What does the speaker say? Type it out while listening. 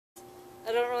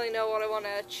I don't really know what I want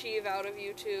to achieve out of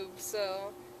YouTube,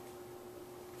 so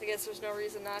I guess there's no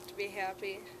reason not to be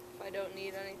happy if I don't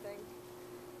need anything.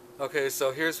 Okay,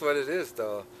 so here's what it is,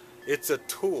 though. It's a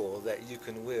tool that you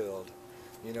can wield.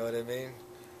 You know what I mean?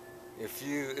 If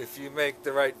you make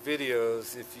the right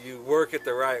videos, if you work it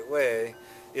the right way,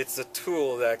 it's a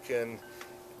tool that can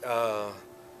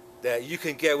that you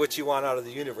can get what you want out of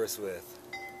the universe with.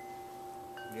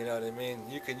 You know what I mean?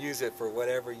 You can use it for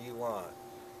whatever you want.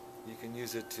 You can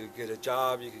use it to get a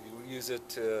job. You could use it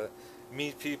to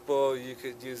meet people. You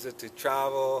could use it to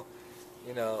travel.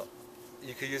 You know,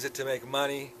 you could use it to make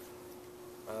money.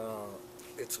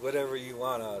 It's whatever you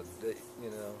want out, you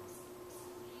know,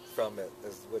 from it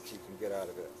is what you can get out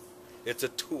of it. It's a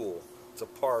tool. It's a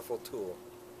powerful tool.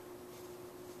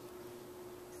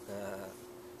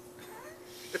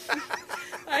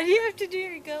 Why do you have to do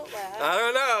your goat laugh? I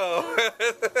don't know.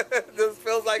 This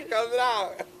feels like coming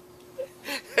out.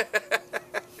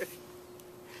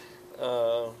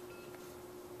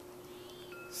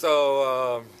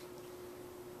 So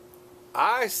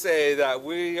I say that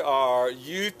we are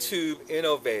YouTube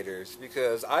innovators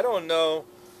because I don't know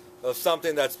of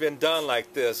something that's been done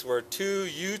like this where two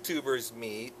YouTubers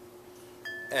meet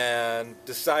and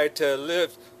decide to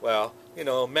live, well, you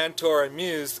know, mentor and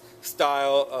muse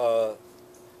style,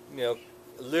 you know,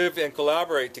 live and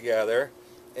collaborate together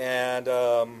and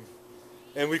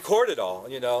record it all,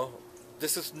 you know.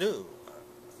 This is new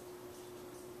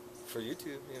for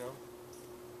YouTube, you know.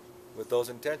 With those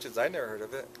intentions, I never heard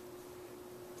of it.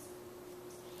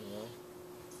 You know.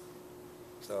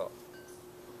 So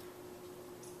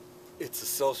it's a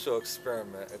social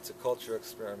experiment. It's a cultural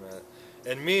experiment.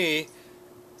 And me,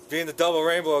 being the double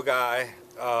rainbow guy,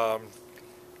 I'm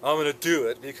gonna do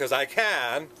it because I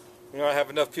can. You know, I have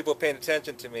enough people paying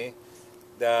attention to me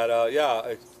that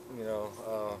yeah, you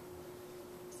know,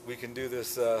 we can do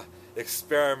this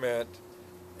experiment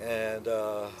and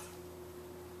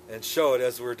show it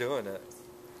as we're doing it.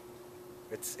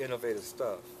 It's innovative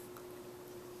stuff.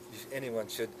 Anyone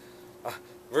should.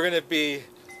 We're gonna be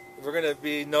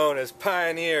known as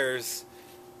pioneers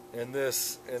in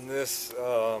this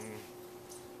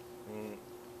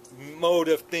mode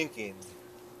of thinking.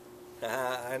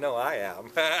 I know I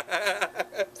am.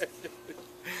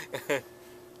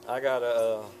 I got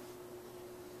a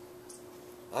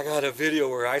video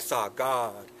where I saw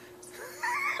God.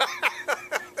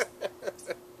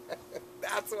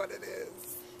 That's what it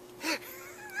is.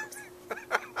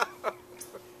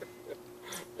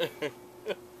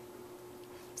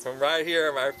 From right here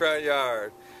in my front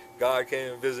yard, God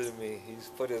came and visited me. He's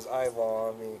put his eyeball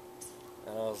on me,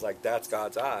 and I was like, "That's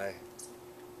God's eye."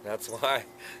 That's why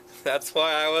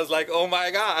I was like, "Oh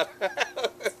my God,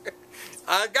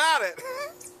 I got it."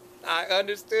 I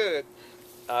understood.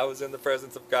 I was in the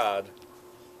presence of God.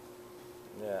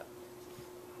 Yeah,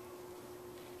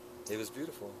 it was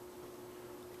beautiful.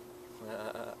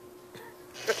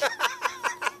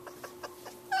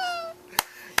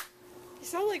 You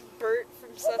sound like Bert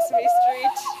from Sesame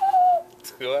Street.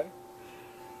 Do I?